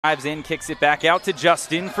Drives in, kicks it back out to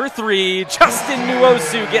Justin for three. Justin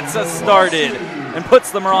Nwosu gets us started and puts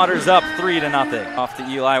the Marauders up 3-0. Off to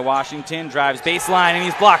Eli Washington, drives baseline, and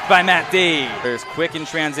he's blocked by Matt Dade. There's quick in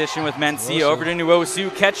transition with Mency, over to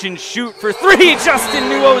Nwosu, catch and shoot for three. Justin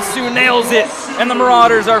Nwosu nails it, and the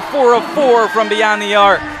Marauders are 4 of 4 from beyond the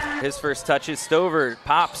arc. His first touch is Stover,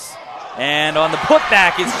 pops, and on the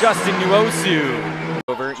putback is Justin Nwosu.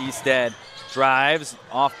 Over Easted. Drives,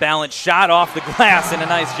 off-balance shot off the glass, and a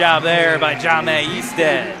nice job there by Jame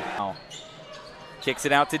Easted. Kicks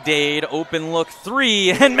it out to Dade, open look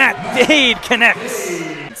three, and Matt Dade connects.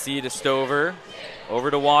 See to Stover,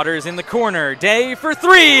 over to Waters in the corner. Day for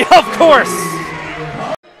three, of course!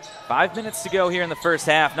 5 minutes to go here in the first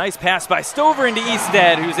half. Nice pass by Stover into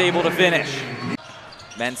Easted, who's able to finish.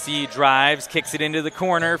 Mency drives, kicks it into the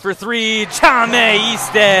corner for three. Jame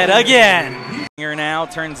Easted again. Here now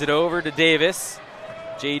turns it over to Davis.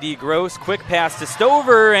 JD Gross, quick pass to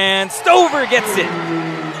Stover, and Stover gets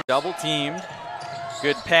it. Double teamed.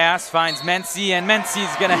 Good pass, finds Mency, and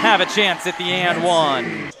Mency's gonna have a chance at the and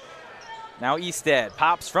one. Now Easted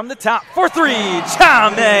pops from the top for three.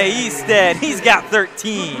 Jame Easted, he's got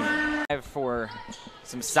 13. For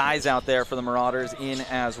some size out there for the Marauders in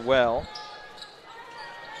as well.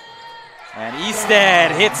 And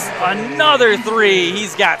Easted hits another three.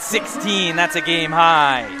 He's got 16. That's a game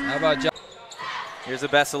high. How about John? Here's a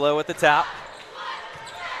Besselo at the top.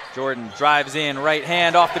 Jordan drives in, right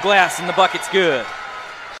hand off the glass, and the bucket's good.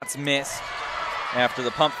 That's missed after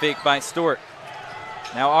the pump fake by Stewart.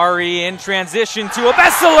 Now Ari in transition to a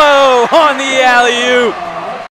Besselo on the alley-oop.